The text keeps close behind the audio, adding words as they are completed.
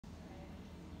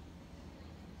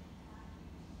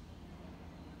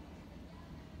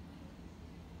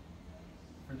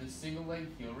single leg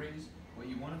heel raise, what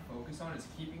you want to focus on is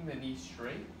keeping the knee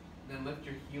straight, then lift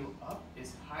your heel up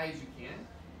as high as you can.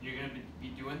 You're going to be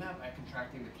doing that by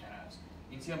contracting the calves.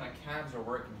 You can see how my calves are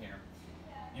working here.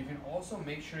 You can also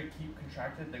make sure to keep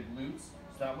contracted the glutes,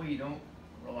 so that way you don't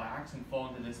relax and fall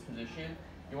into this position.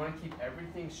 You want to keep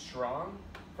everything strong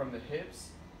from the hips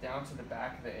down to the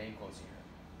back of the ankles here.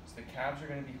 So the calves are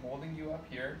going to be holding you up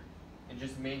here, and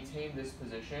just maintain this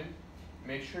position.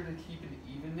 Make sure to keep an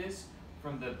evenness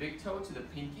from the big toe to the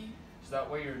pinky, so that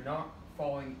way you're not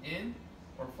falling in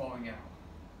or falling out.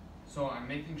 So I'm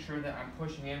making sure that I'm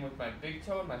pushing in with my big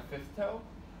toe and my fifth toe,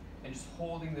 and just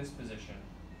holding this position.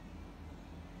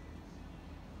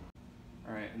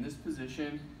 All right, in this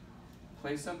position,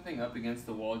 place something up against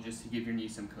the wall just to give your knee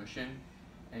some cushion.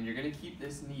 And you're gonna keep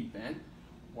this knee bent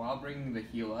while bringing the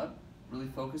heel up. Really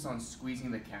focus on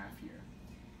squeezing the calf here.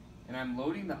 And I'm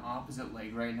loading the opposite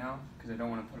leg right now because I don't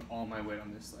want to put all my weight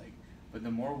on this leg. But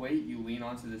the more weight you lean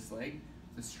onto this leg,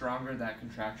 the stronger that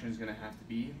contraction is going to have to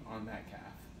be on that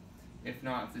calf. If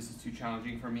not, if this is too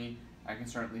challenging for me, I can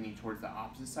start leaning towards the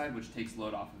opposite side, which takes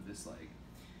load off of this leg.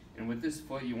 And with this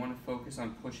foot, you want to focus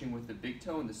on pushing with the big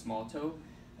toe and the small toe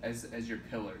as your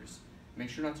pillars. Make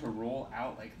sure not to roll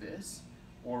out like this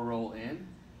or roll in.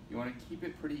 You want to keep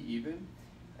it pretty even,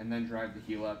 and then drive the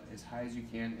heel up as high as you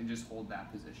can and just hold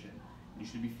that position. You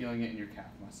should be feeling it in your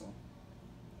calf muscle.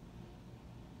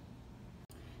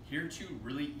 Here are two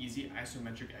really easy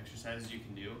isometric exercises you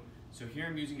can do. So here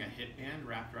I'm using a hip band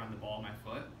wrapped around the ball of my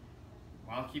foot.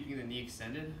 While keeping the knee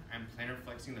extended, I'm plantar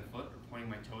flexing the foot or pointing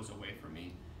my toes away from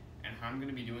me. And how I'm going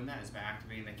to be doing that is by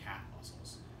activating the calf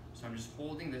muscles. So I'm just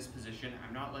holding this position.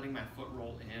 I'm not letting my foot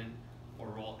roll in or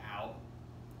roll out.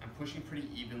 I'm pushing pretty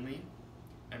evenly.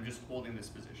 I'm just holding this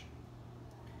position.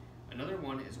 Another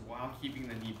one is while keeping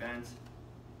the knee bent,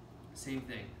 same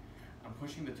thing. I'm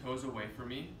pushing the toes away from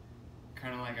me,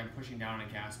 kind of like I'm pushing down a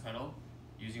gas pedal,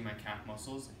 using my calf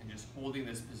muscles, and just holding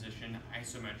this position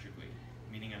isometrically,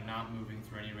 meaning I'm not moving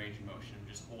through any range of motion, I'm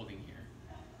just holding here.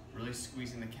 Really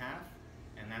squeezing the calf,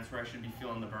 and that's where I should be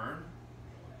feeling the burn,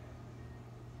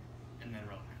 and then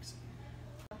relaxing.